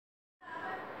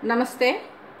నమస్తే.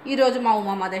 ఈరోజు మా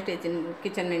ఉమా మదర్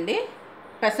కిచెన్ నుండి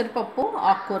పెసరపప్పు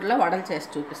ఆకుకూరల వడలు చేసి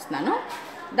చూపిస్తున్నాను.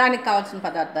 దానికి కావాల్సిన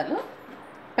పదార్థాలు: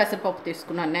 పెసరపప్పు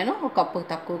తీసుకున్నాను నేను ఒక కప్పు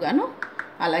తక్కువగాను,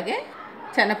 అలాగే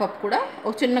శనగపప్పు కూడా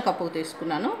ఒక చిన్న కప్పుకు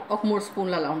తీసుకున్నాను, ఒక 3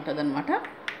 స్పూన్లు అలా ఉంటుంది అనమాట.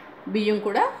 బియ్యం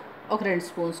కూడా ఒక 2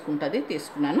 స్పూన్స్ ఉంటుంది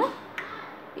తీసుకున్నాను.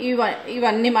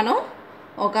 ఇవన్నీ మనం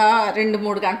ఒక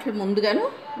 2-3 గంటల ముందుగాను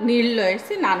నీళ్ళలో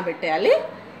వేసి నానబెట్టేయాలి.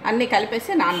 అన్నీ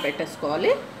కలిపేసి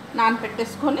నానబెట్టేసుకోవాలి.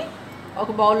 నానబెట్టేసుకొని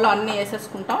ఒక బౌల్లో అన్నీ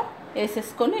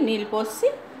వేసేసుకొని నీళ్ళు పోసి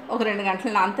ఒక 2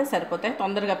 గంటలు నానితే సరిపోతాయి.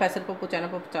 తొందరగా పెసరపప్పు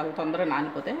శనగపప్పు చాలా తొందరగా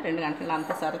నానిపోతాయి. 2 గంటలు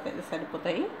నానితే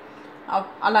సరిపోతాయి.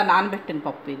 అలా నానబెట్టిన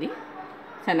పప్పు ఇది.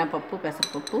 శనగపప్పు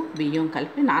పెసరపప్పు బియ్యం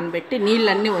కలిపి నానబెట్టి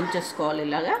నీళ్ళన్నీ వంచేసుకోవాలి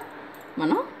ఇలాగా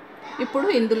మనం. ఇప్పుడు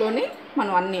ఇందులోని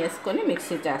మనం అన్నీ వేసుకొని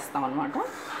మిక్సీ చేస్తాం అన్నమాట.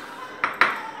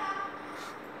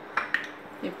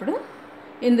 ఇప్పుడు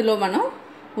ఇందులో మనం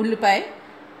ఉల్లిపాయ,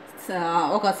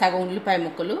 ఒక సగం ఉల్లిపాయ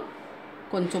ముక్కలు,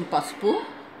 కొంచెం పసుపు,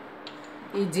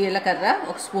 ఈ జీలకర్ర,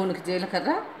 ఒక స్పూన్కి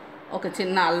జీలకర్ర, ఒక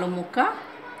చిన్న అల్లం ముక్క,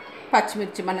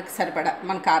 పచ్చిమిర్చి మనకి సరిపడా,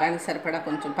 మన కారానికి సరిపడా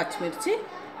కొంచెం పచ్చిమిర్చి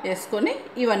వేసుకొని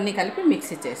ఇవన్నీ కలిపి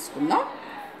మిక్సీ చేసుకుందాం.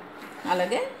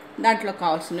 అలాగే దాంట్లో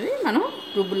కావాల్సినవి మనం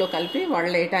రుబ్బులో కలిపి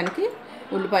వడలేయటానికి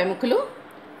ఉల్లిపాయ ముక్కలు,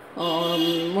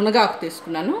 మునగాకు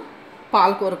తీసుకున్నాను,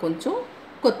 పాలకూర కొంచెం,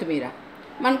 కొత్తిమీర.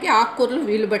 మనకి ఆకుకూరలు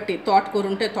వీలు బట్టి, తోటకూర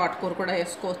ఉంటే తోటకూర కూడా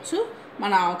వేసుకోవచ్చు,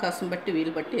 మన అవకాశం బట్టి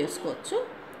వీలు బట్టి వేసుకోవచ్చు.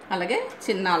 అలాగే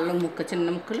చిన్న అల్లం ముక్క, చిన్న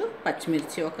ముక్కలు,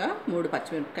 పచ్చిమిర్చి ఒక 3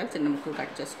 పచ్చిమిరపకాయలు చిన్న ముక్కలు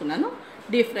కట్ చేసుకున్నాను.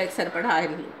 డీప్ ఫ్రైకి సరిపడా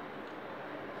ఆయిల్,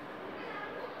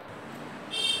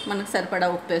 మనకు సరిపడా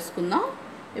ఉప్పు వేసుకుందాం.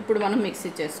 ఇప్పుడు మనం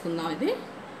మిక్సీ చేసుకుందాం. ఇది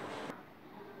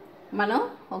మనం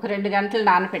ఒక 2 గంటలు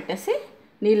నానబెట్టేసి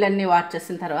నీళ్ళన్నీ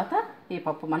వార్చేసిన తర్వాత ఈ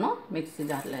పప్పు మనం మిక్సీ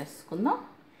జార్లో వేసుకుందాం.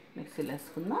 మిక్సీలో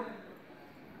వేసుకుందాం.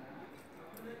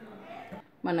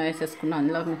 మనం వేసేసుకున్నాం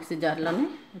అందులో మిక్సీ జార్లోనే.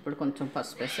 ఇప్పుడు కొంచెం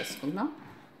పసుపు వేసేసుకుందాం,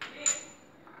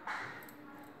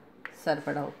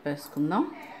 సరిపడా ఉప్పు వేసుకుందాం,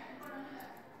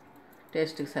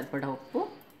 టేస్ట్కి సరిపడా ఉప్పు,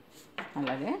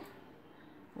 అలాగే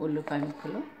ఉల్లిపాయ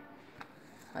ముక్కలు,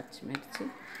 పచ్చిమిర్చి,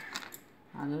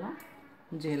 అల్లం,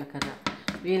 జీలకర్ర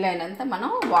వీలైనంత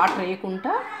మనం వాటర్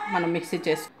వేయకుండా మనం మిక్సీ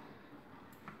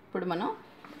ఇప్పుడు మనం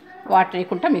వాటర్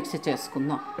వేయకుండా మిక్సీ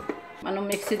చేసుకుందాం. మనం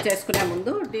మిక్సీ చేసుకునే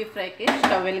ముందు డీప్ ఫ్రైకి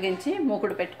స్టవ్ వెలిగించి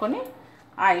మూకుడు పెట్టుకొని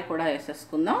ఆయిల్ కూడా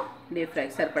వేసేసుకుందాం. డీప్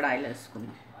ఫ్రైకి సరిపడా ఆయిల్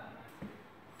వేసుకుందాం.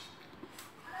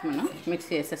 మనం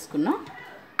మిక్సీ వేసేసుకున్నాం.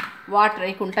 వాటర్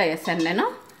వేయకుండా వేసాను నేను,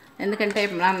 ఎందుకంటే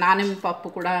నానిన పప్పు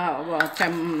కూడా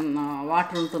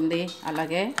వాటర్ ఉంటుంది,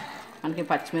 అలాగే మనకి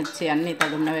పచ్చిమిర్చి అన్నీ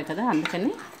తడున్నవే కదా,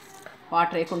 అందుకని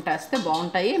వాటర్ వేయకుండా వేస్తే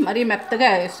బాగుంటాయి. మరీ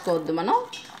మెత్తగా వేసుకోవద్దు, మనం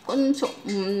కొంచెం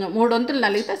 3 వంతులు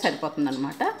నలిగితే సరిపోతుంది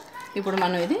అనమాట. ఇప్పుడు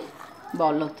మనం ఇది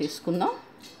బౌల్లోకి తీసుకుందాం.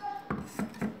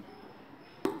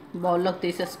 బౌల్లోకి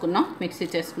తీసేసుకున్నాం మిక్సీ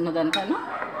చేసుకున్నదంతాను.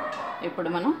 ఇప్పుడు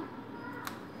మనం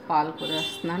పాలకూర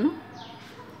వేస్తున్నాను,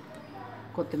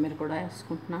 కొత్తిమీర కూడా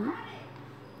వేసుకుంటున్నాను.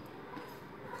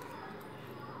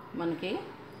 మనకి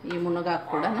ఈ మునగాకు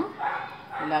కూడాను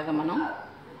ఇలాగ మనం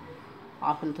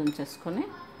ఆకులు తుంచేసుకొని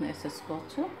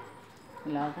వేసేసుకోవచ్చు.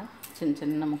 ఇలాగా చిన్న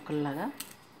చిన్న ముక్కల్లాగా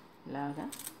ఇలాగా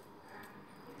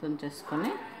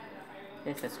తుంచేసుకొని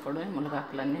వేసేసుకోవడం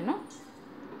మునగాకులన్నీ.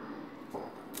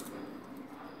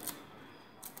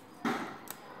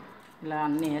 ఇలా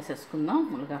అన్నీ వేసేసుకుందాం.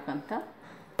 మునగాకంతా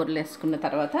కూరలు వేసుకున్న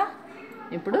తర్వాత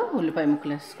ఇప్పుడు ఉల్లిపాయ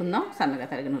ముక్కలు వేసుకుందాం, సన్నగా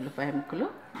తరిగిన ఉల్లిపాయ ముక్కలు.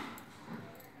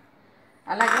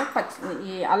 అలాగే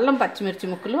ఈ అల్లం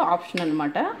పచ్చిమిర్చి ముక్కలు ఆప్షన్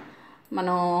అనమాట.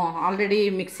 మనం ఆల్రెడీ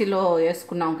మిక్సీలో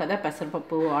వేసుకున్నాం కదా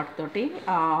పెసరపప్పు, వాటితోటి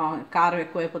కారం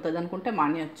ఎక్కువైపోతుంది అనుకుంటే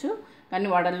మానేయచ్చు, కానీ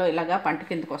వడల్లో ఇలాగా పంట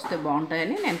కిందకి వస్తే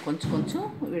బాగుంటాయని నేను కొంచెం కొంచెం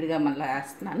విడిగా మళ్ళీ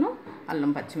వేస్తున్నాను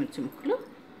అల్లం పచ్చిమిర్చి ముక్కలు.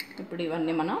 ఇప్పుడు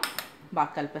ఇవన్నీ మనం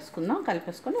బాగా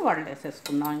కలిపేసుకొని వడలు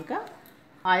వేసేసుకుందాం. ఇంకా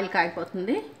ఆయిల్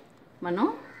కాగిపోతుంది. మనం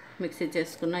మిక్సీ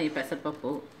చేసుకున్న ఈ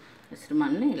పెసరపప్పు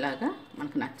మిశ్రమాన్ని ఇలాగా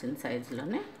మనకు నచ్చిన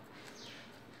సైజులోనే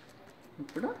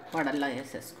ఇప్పుడు వడల్లో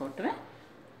వేసేసుకోవటమే.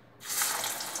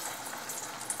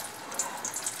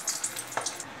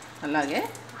 అలాగే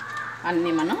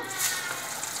అన్నీ మనం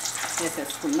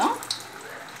వేసేసుకుందాం.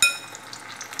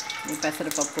 ఈ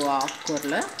పెసరపప్పు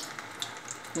ఆకుకూరల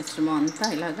మిశ్రమం అంతా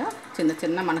ఇలాగా చిన్న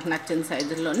చిన్న మనకు నచ్చిన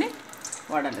సైజుల్లోనే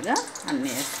వడలుగా అన్నీ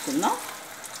వేసుకుందాం.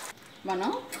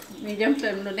 మనం మీడియం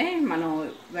ఫ్లేమ్లోనే మనం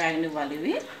వేగనివ్వాలి.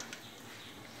 ఇవి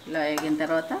ఇలా వేగిన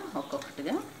తర్వాత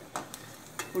ఒక్కొక్కటిగా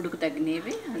ఉడుకు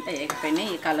తగ్గినవి అంటే వేగిపోయినాయి,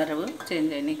 ఈ కలర్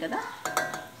చేంజ్ అయినాయి కదా,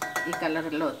 ఈ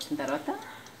కలర్లో వచ్చిన తర్వాత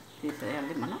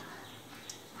తీసేయాలి. మనం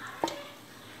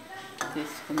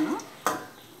తీసుకుందాం.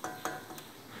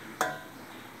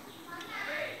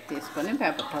 తీసుకొని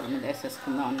పేపర్ టవల్ మీద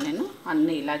వేసేసుకుందాం. నేను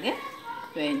అన్నీ ఇలాగే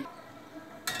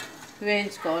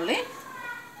వేయించుకోవాలి.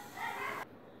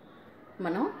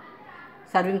 మనం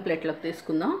సర్వింగ్ ప్లేట్లోకి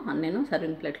తీసుకుందాం. నేను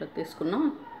సర్వింగ్ ప్లేట్లోకి తీసుకున్నాం.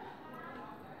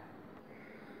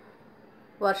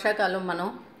 వర్షాకాలం మనం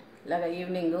ఇలాగ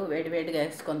ఈవినింగ్ వేడివేడిగా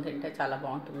వేసుకొని తింటే చాలా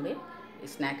బాగుంటుంది ఈ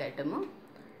స్నాక్ ఐటము.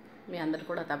 మీ అందరు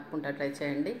కూడా తప్పకుండా ట్రై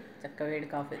చేయండి. చక్క వేడి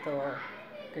కాఫీతో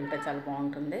తింటే చాలా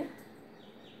బాగుంటుంది.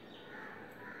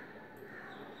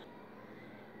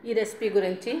 ఈ రెసిపీ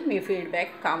గురించి మీ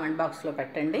ఫీడ్బ్యాక్ కామెంట్ బాక్స్లో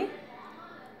పెట్టండి.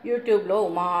 యూట్యూబ్లో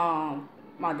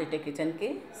మాదిటి కిచెన్కి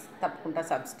తప్పకుండా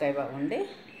సబ్స్క్రైబ్ అవ్వండి.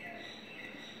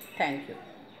 Thank you.